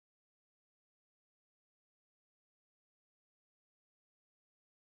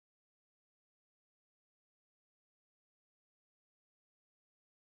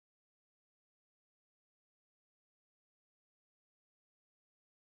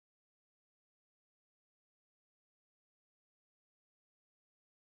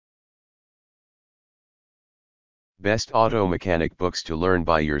Best Auto Mechanic Books to Learn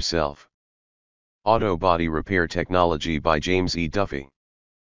by Yourself. Auto Body Repair Technology by James E. Duffy.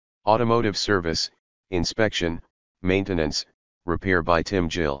 Automotive Service, Inspection, Maintenance, Repair by Tim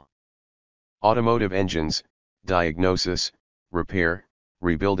Gilles. Automotive Engines, Diagnosis, Repair,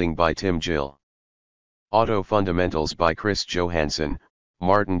 Rebuilding by Tim Gilles. Auto Fundamentals by Chris Johanson,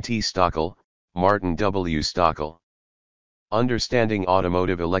 Martin T. Stockel, Martin W. Stockel. Understanding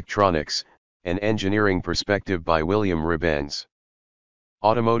Automotive Electronics, An Engineering Perspective by William Ribbens.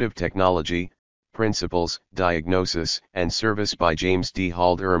 Automotive Technology, Principles, Diagnosis, and Service by James D.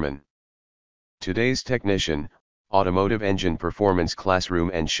 Halderman. Today's Technician, Automotive Engine Performance Classroom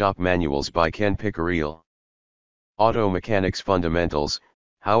and Shop Manuals by Ken Pickerill. Auto Mechanics Fundamentals,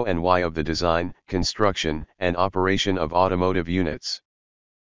 How and Why of the Design, Construction, and Operation of Automotive Units.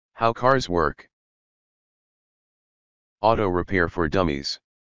 How Cars Work. Auto Repair for Dummies.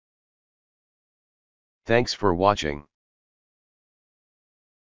 Thanks for watching.